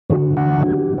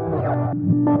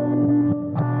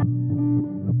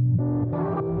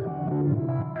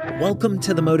Welcome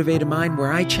to The Motivated Mind,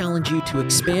 where I challenge you to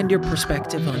expand your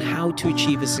perspective on how to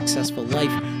achieve a successful life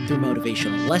through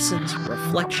motivational lessons,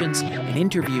 reflections, and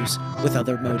interviews with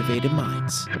other motivated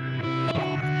minds.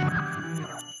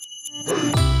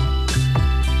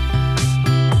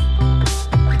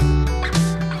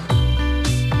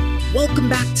 Welcome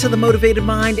back to The Motivated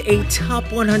Mind, a top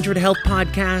 100 health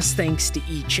podcast. Thanks to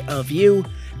each of you.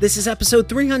 This is episode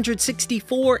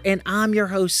 364, and I'm your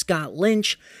host, Scott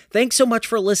Lynch. Thanks so much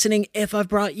for listening. If I've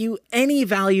brought you any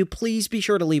value, please be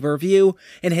sure to leave a review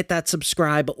and hit that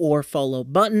subscribe or follow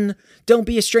button. Don't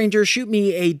be a stranger. Shoot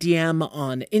me a DM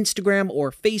on Instagram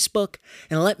or Facebook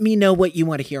and let me know what you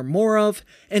want to hear more of.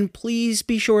 And please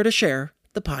be sure to share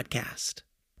the podcast.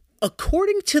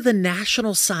 According to the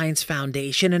National Science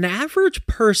Foundation, an average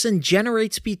person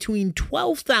generates between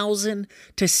 12,000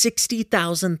 to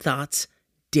 60,000 thoughts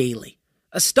daily.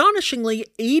 Astonishingly,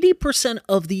 80%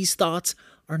 of these thoughts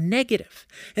are negative,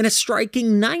 and a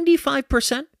striking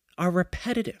 95% are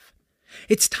repetitive.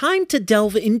 It's time to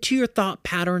delve into your thought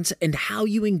patterns and how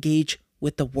you engage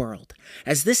with the world,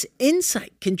 as this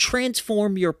insight can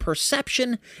transform your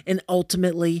perception and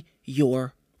ultimately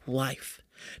your life.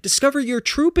 Discover your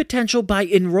true potential by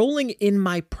enrolling in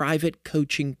my private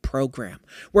coaching program,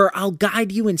 where I'll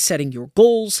guide you in setting your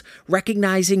goals,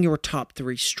 recognizing your top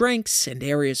 3 strengths and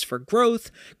areas for growth,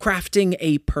 crafting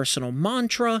a personal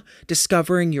mantra,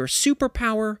 discovering your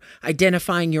superpower,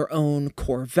 identifying your own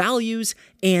core values,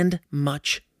 and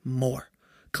much more.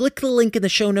 Click the link in the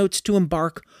show notes to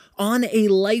embark on a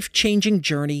life-changing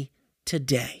journey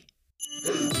today.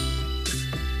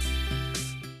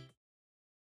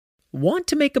 Want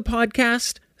to make a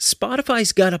podcast?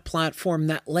 Spotify's got a platform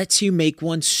that lets you make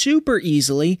one super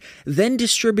easily, then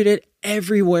distribute it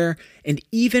everywhere and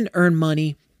even earn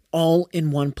money all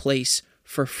in one place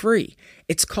for free.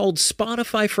 It's called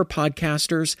Spotify for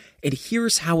Podcasters, and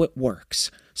here's how it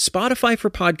works. Spotify for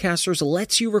Podcasters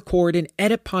lets you record and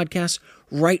edit podcasts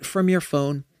right from your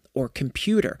phone or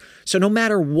computer. So no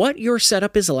matter what your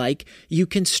setup is like, you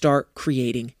can start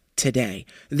creating today.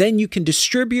 Then you can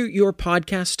distribute your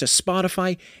podcast to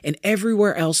Spotify and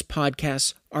everywhere else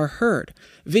podcasts are heard.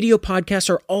 Video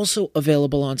podcasts are also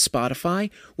available on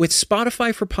Spotify. With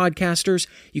Spotify for Podcasters,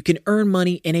 you can earn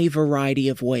money in a variety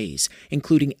of ways,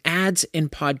 including ads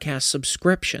and podcast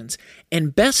subscriptions.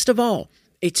 And best of all,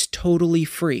 it's totally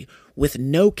free with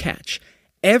no catch.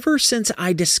 Ever since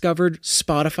I discovered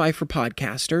Spotify for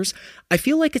Podcasters, I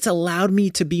feel like it's allowed me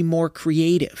to be more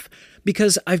creative,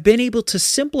 because I've been able to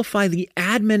simplify the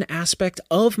admin aspect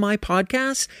of my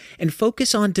podcast and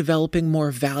focus on developing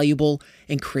more valuable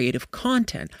and creative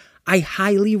content. I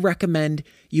highly recommend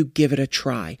you give it a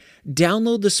try.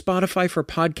 Download the Spotify for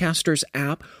Podcasters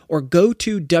app or go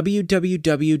to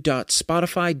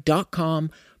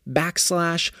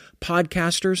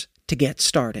www.spotify.com/podcasters to get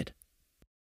started.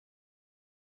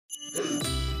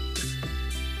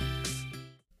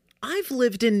 I've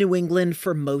lived in New England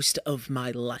for most of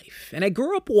my life, and I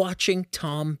grew up watching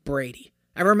Tom Brady.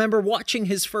 I remember watching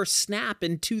his first snap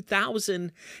in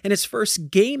 2000 and his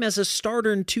first game as a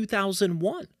starter in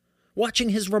 2001, watching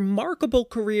his remarkable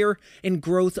career and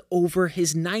growth over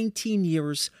his 19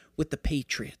 years with the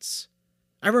Patriots.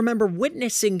 I remember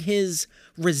witnessing his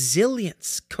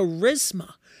resilience,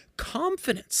 charisma,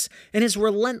 confidence, and his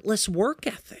relentless work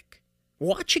ethic.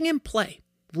 Watching him play,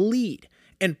 lead,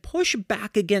 and push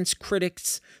back against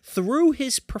critics through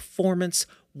his performance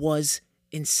was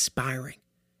inspiring.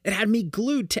 It had me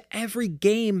glued to every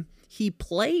game he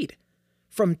played.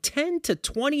 From 10 to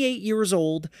 28 years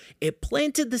old, it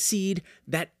planted the seed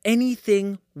that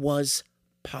anything was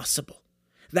possible.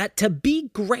 That to be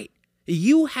great,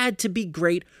 you had to be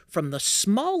great from the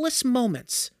smallest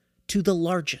moments to the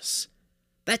largest.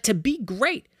 That to be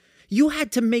great, you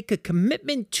had to make a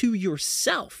commitment to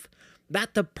yourself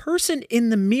that the person in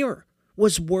the mirror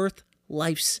was worth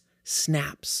life's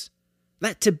snaps.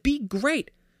 That to be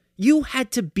great, you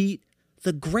had to beat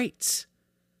the greats.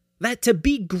 That to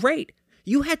be great,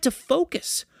 you had to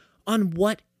focus on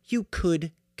what you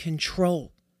could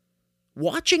control.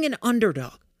 Watching an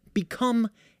underdog become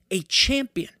a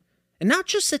champion, and not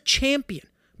just a champion,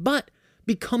 but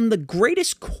become the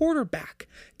greatest quarterback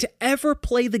to ever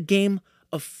play the game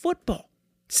of football,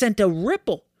 sent a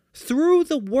ripple through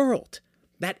the world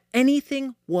that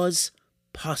anything was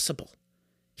possible.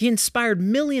 He inspired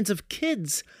millions of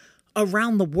kids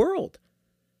around the world.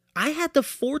 I had the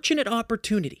fortunate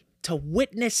opportunity to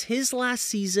witness his last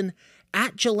season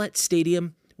at Gillette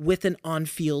Stadium with an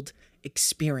on-field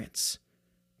experience.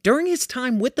 During his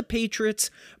time with the Patriots,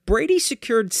 Brady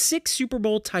secured 6 Super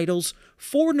Bowl titles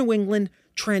for New England,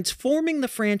 transforming the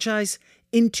franchise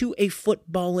into a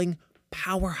footballing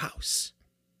powerhouse.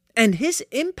 And his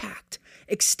impact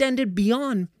extended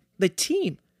beyond the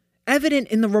team, evident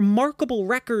in the remarkable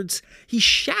records he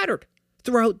shattered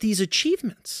throughout these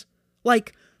achievements,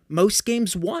 like most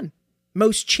games won,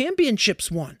 most championships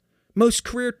won, most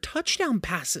career touchdown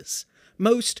passes,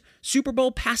 most Super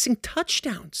Bowl passing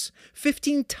touchdowns,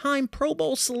 15-time Pro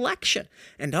Bowl selection,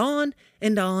 and on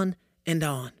and on and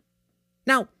on.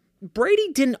 Now,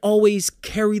 Brady didn't always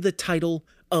carry the title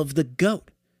of the GOAT.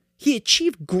 He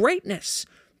achieved greatness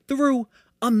through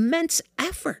immense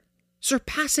effort,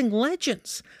 surpassing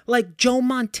legends like Joe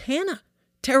Montana,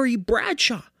 Terry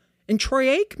Bradshaw, and Troy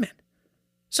Aikman.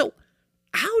 So,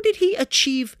 how did he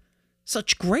achieve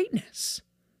such greatness?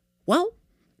 Well,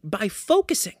 by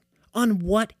focusing on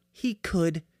what he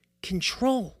could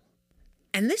control.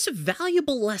 And this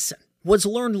valuable lesson was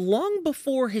learned long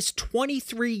before his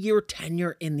 23-year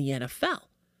tenure in the NFL.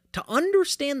 To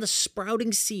understand the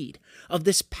sprouting seed of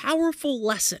this powerful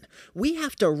lesson, we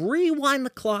have to rewind the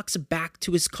clocks back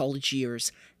to his college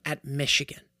years at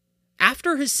Michigan.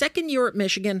 After his second year at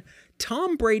Michigan,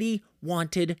 Tom Brady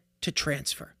wanted to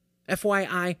transfer.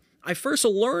 FYI, I first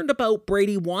learned about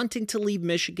Brady wanting to leave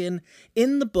Michigan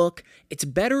in the book, It's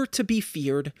Better to Be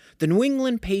Feared, The New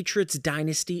England Patriots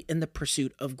Dynasty in the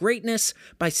Pursuit of Greatness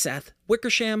by Seth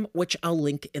Wickersham, which I'll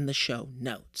link in the show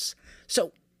notes.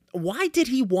 So, why did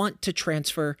he want to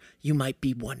transfer, you might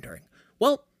be wondering?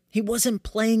 Well, he wasn't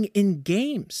playing in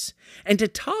games. And to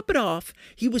top it off,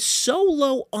 he was so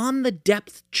low on the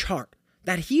depth chart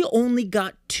that he only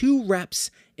got 2 reps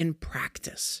in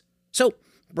practice. So,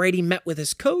 Brady met with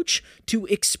his coach to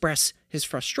express his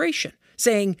frustration,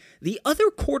 saying, "The other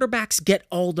quarterbacks get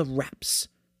all the reps."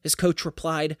 His coach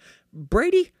replied,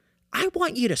 "Brady, I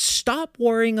want you to stop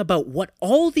worrying about what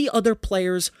all the other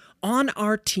players on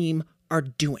our team are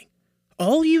doing.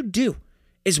 All you do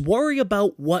is worry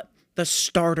about what the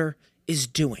starter is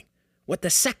doing, what the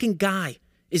second guy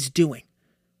is doing,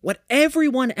 what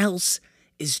everyone else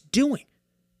is doing.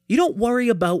 You don't worry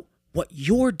about what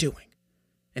you're doing."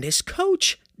 And his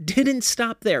coach didn't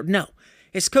stop there. No,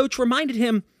 his coach reminded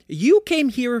him, "You came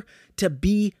here to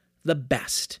be the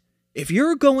best. If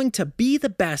you're going to be the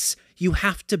best, you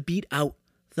have to beat out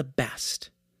the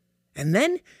best." And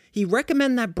then he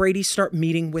recommended that Brady start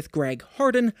meeting with Greg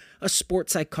Harden, a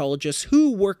sports psychologist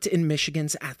who worked in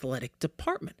Michigan's athletic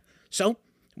department. So,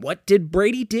 what did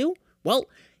Brady do? Well,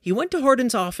 he went to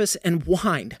Harden's office and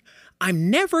whined, "I'm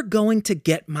never going to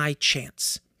get my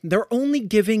chance. They're only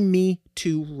giving me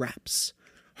 2 reps.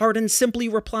 Harden simply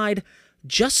replied,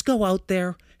 "Just go out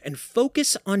there and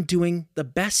focus on doing the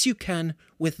best you can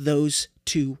with those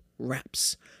 2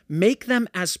 reps. Make them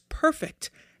as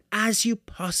perfect as you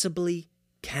possibly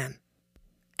can."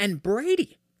 And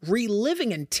Brady,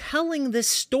 reliving and telling this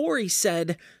story,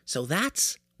 said, "So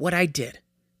that's what I did.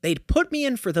 They'd put me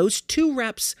in for those 2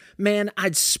 reps. Man,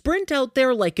 I'd sprint out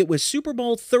there like it was Super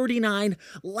Bowl 39.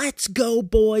 Let's go,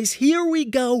 boys. Here we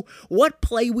go. What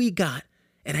play we got?"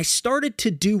 And I started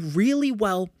to do really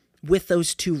well with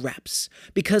those 2 reps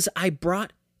because I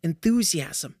brought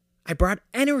enthusiasm. I brought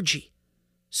energy.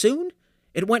 Soon,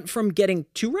 it went from getting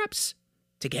 2 reps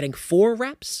to getting 4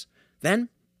 reps, then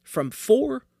from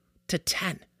 4 to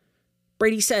 10.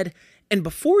 Brady said, "And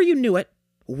before you knew it,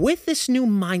 with this new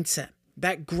mindset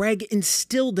that Greg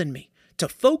instilled in me, to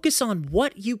focus on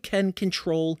what you can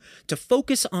control, to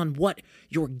focus on what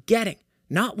you're getting,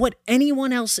 not what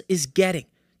anyone else is getting,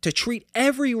 to treat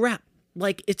every rep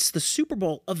like it's the Super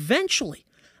Bowl, eventually,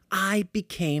 I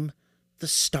became the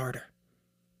starter."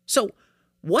 So,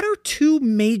 what are 2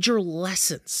 major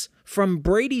lessons from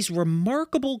Brady's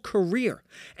remarkable career,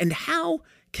 and how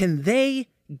can they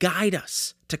guide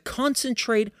us to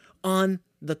concentrate on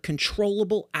the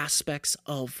controllable aspects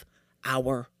of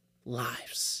our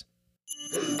lives?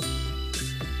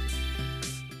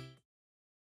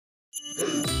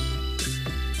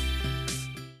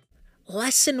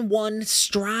 Lesson 1,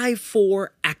 strive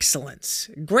for excellence.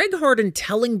 Greg Harden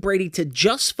telling Brady to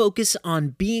just focus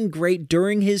on being great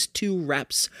during his 2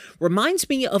 reps reminds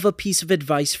me of a piece of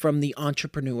advice from the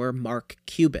entrepreneur Mark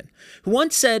Cuban, who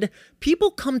once said,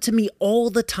 "People come to me all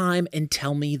the time and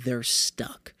tell me they're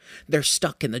stuck. They're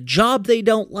stuck in the job they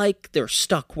don't like. They're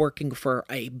stuck working for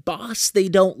a boss they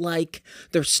don't like.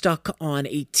 They're stuck on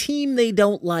a team they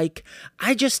don't like.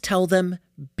 I just tell them,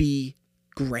 be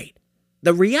great."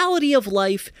 The reality of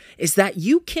life is that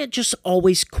you can't just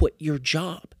always quit your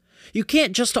job. You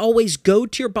can't just always go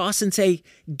to your boss and say,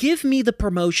 "Give me the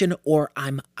promotion or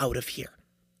I'm out of here."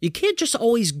 You can't just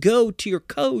always go to your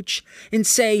coach and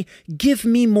say, give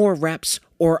me more reps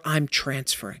or I'm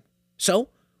transferring. So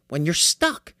when you're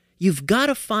stuck, you've got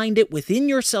to find it within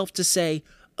yourself to say,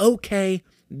 okay,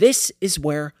 this is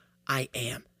where I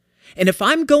am. And if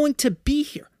I'm going to be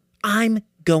here, I'm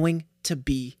going to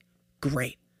be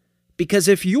great. Because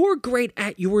if you're great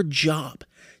at your job,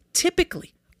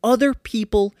 typically other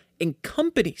people and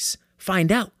companies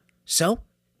find out. So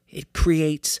it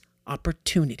creates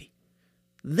opportunity.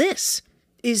 This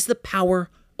is the power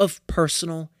of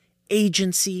personal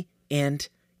agency and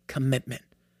commitment.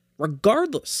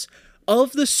 Regardless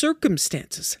of the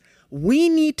circumstances, we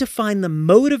need to find the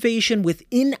motivation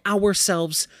within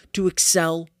ourselves to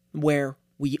excel where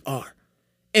we are.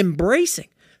 Embracing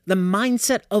the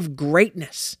mindset of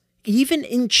greatness, even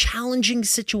in challenging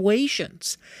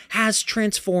situations, has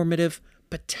transformative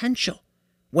potential.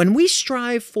 When we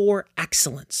strive for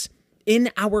excellence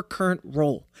in our current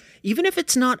role, even if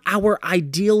it's not our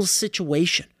ideal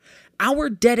situation, our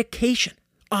dedication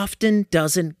often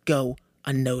doesn't go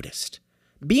unnoticed.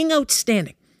 Being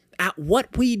outstanding at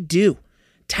what we do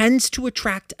tends to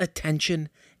attract attention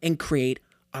and create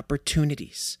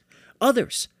opportunities.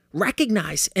 Others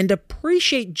recognize and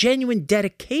appreciate genuine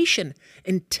dedication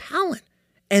and talent,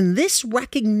 and this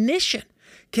recognition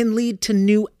can lead to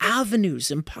new avenues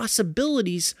and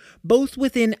possibilities both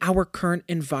within our current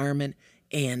environment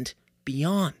and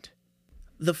beyond.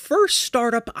 The first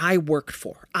startup I worked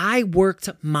for, I worked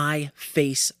my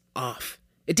face off.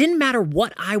 It didn't matter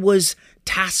what I was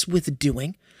tasked with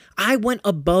doing. I went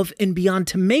above and beyond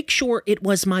to make sure it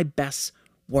was my best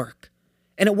work.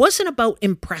 And it wasn't about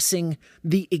impressing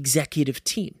the executive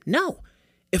team. No,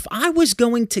 if I was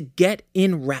going to get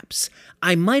in reps,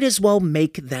 I might as well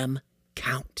make them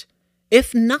count.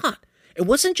 If not, it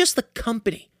wasn't just the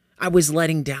company I was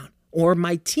letting down or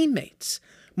my teammates.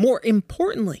 More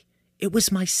importantly, it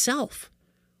was myself.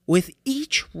 With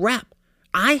each rep,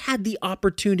 I had the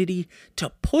opportunity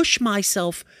to push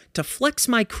myself to flex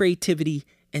my creativity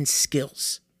and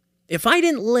skills. If I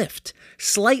didn't lift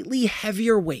slightly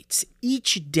heavier weights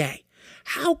each day,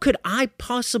 how could I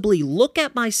possibly look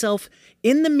at myself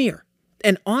in the mirror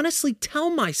and honestly tell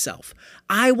myself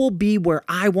I will be where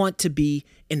I want to be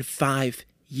in 5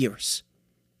 years?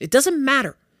 It doesn't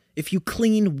matter if you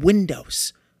clean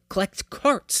windows, collect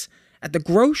carts at the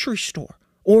grocery store,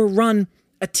 or run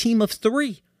a team of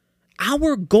 3.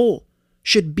 Our goal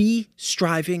should be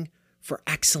striving for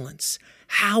excellence.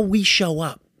 How we show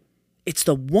up. It's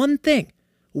the one thing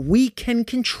we can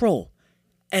control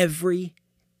every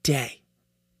day.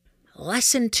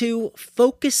 Lesson 2,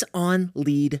 focus on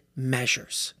lead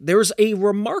measures. There's a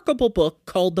remarkable book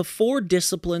called The 4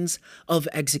 Disciplines of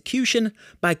Execution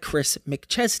by Chris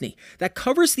McChesney that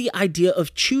covers the idea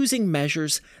of choosing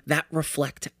measures that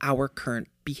reflect our current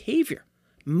behavior.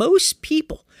 Most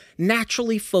people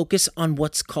naturally focus on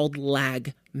what's called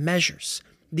lag measures.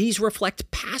 These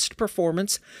reflect past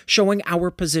performance, showing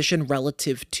our position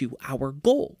relative to our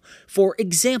goal. For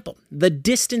example, the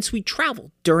distance we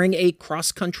traveled during a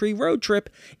cross-country road trip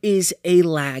is a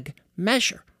lag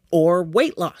measure, or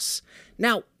weight loss.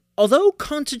 Now, although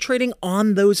concentrating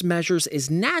on those measures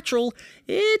is natural,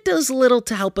 it does little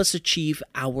to help us achieve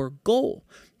our goal.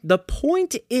 The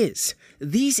point is,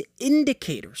 these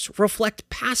indicators reflect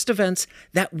past events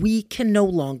that we can no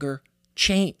longer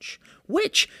change,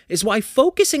 which is why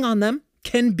focusing on them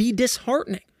can be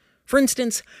disheartening. For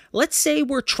instance, let's say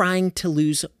we're trying to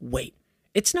lose weight.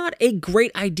 It's not a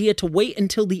great idea to wait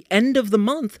until the end of the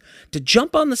month to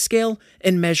jump on the scale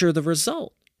and measure the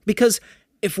result. Because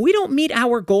if we don't meet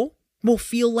our goal, we'll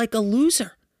feel like a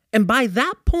loser. And by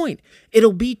that point,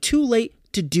 it'll be too late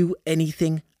to do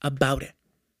anything about it.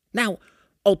 Now,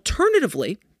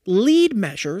 alternatively, lead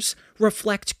measures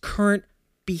reflect current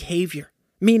behavior,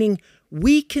 meaning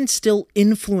we can still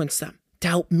influence them to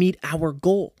help meet our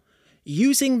goal.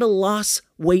 Using the loss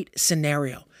weight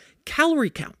scenario, calorie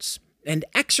counts and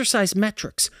exercise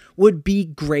metrics would be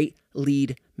great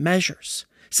lead measures,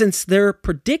 since they're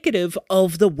predicative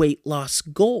of the weight loss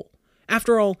goal.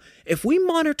 After all, if we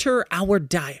monitor our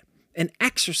diet and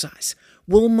exercise,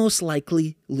 we'll most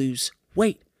likely lose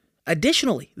weight.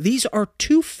 Additionally, these are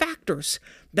 2 factors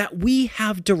that we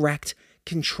have direct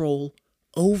control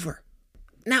over.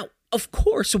 Now, of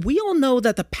course, we all know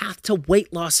that the path to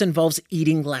weight loss involves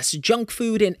eating less junk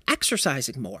food and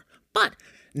exercising more, but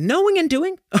knowing and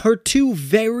doing are 2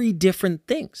 very different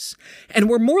things, and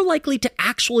we're more likely to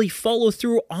actually follow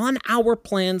through on our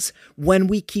plans when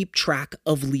we keep track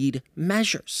of lead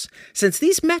measures, since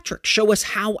these metrics show us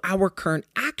how our current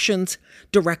actions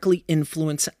directly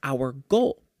influence our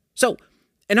goal. So,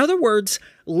 in other words,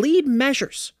 lead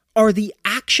measures are the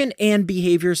action and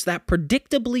behaviors that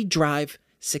predictably drive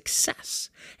success.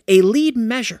 A lead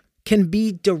measure can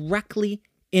be directly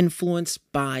influenced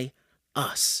by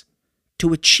us.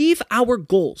 To achieve our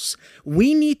goals,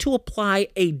 we need to apply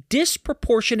a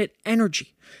disproportionate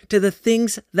energy to the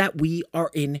things that we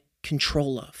are in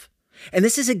control of. And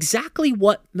this is exactly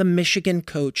what the Michigan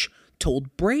coach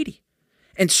told Brady.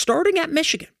 And starting at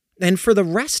Michigan, and for the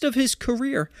rest of his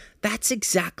career, that's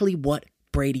exactly what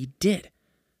Brady did.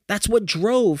 That's what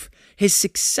drove his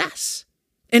success.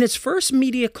 In his first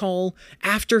media call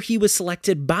after he was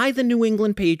selected by the New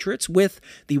England Patriots with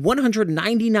the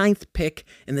 199th pick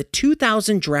in the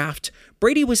 2000 draft,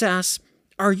 Brady was asked,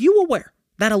 "Are you aware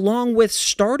that along with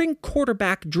starting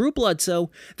quarterback Drew Bledsoe,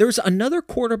 there's another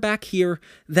quarterback here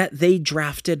that they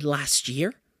drafted last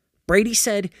year?" Brady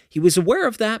said he was aware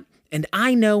of that, and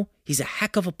I know he's a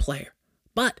heck of a player.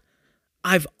 But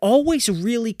I've always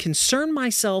really concerned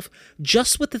myself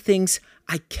just with the things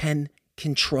I can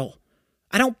control.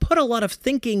 I don't put a lot of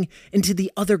thinking into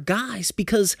the other guys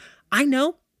because I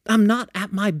know I'm not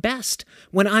at my best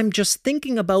when I'm just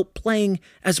thinking about playing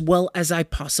as well as I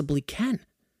possibly can.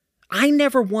 I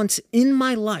never once in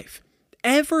my life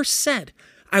ever said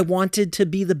I wanted to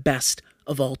be the best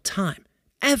of all time.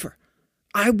 Ever.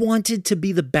 I wanted to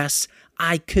be the best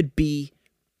I could be,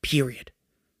 period.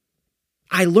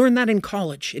 I learned that in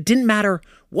college. It didn't matter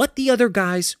what the other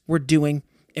guys were doing.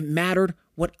 It mattered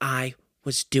what I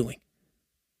was doing.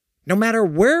 No matter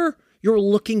where you're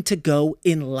looking to go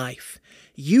in life,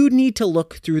 you need to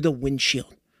look through the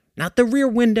windshield, not the rear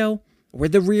window or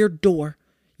the rear door.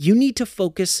 You need to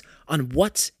focus on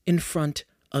what's in front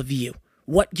of you,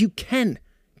 what you can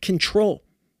control.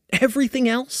 Everything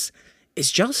else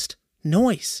is just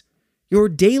noise. Your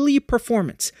daily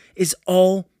performance is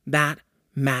all that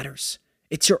matters.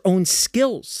 It's your own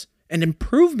skills and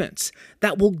improvements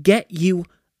that will get you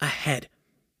ahead,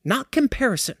 not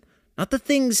comparison. Not the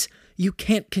things you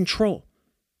can't control.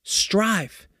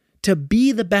 Strive to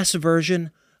be the best version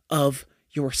of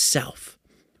yourself.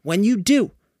 When you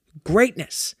do,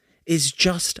 greatness is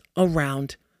just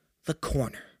around the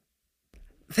corner.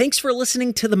 Thanks for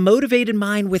listening to The Motivated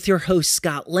Mind with your host,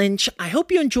 Scott Lynch. I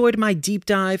hope you enjoyed my deep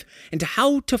dive into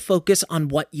how to focus on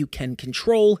what you can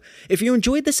control. If you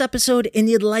enjoyed this episode and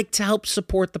you'd like to help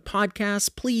support the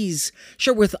podcast, please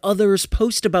share with others,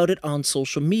 post about it on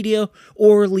social media,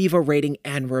 or leave a rating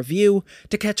and review.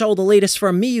 To catch all the latest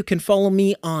from me, you can follow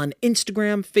me on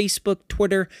Instagram, Facebook,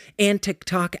 Twitter, and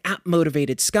TikTok at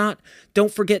Motivated Scott.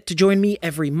 Don't forget to join me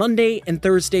every Monday and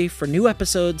Thursday for new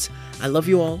episodes. I love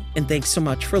you all, and thanks so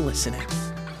much for listening.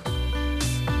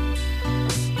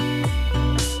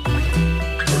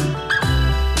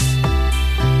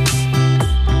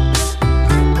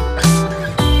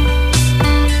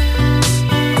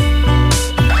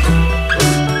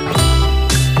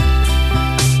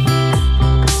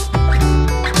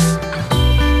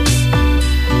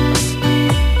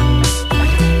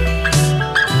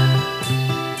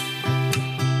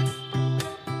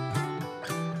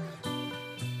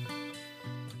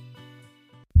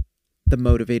 The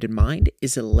Motivated Mind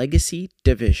is a legacy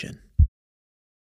division.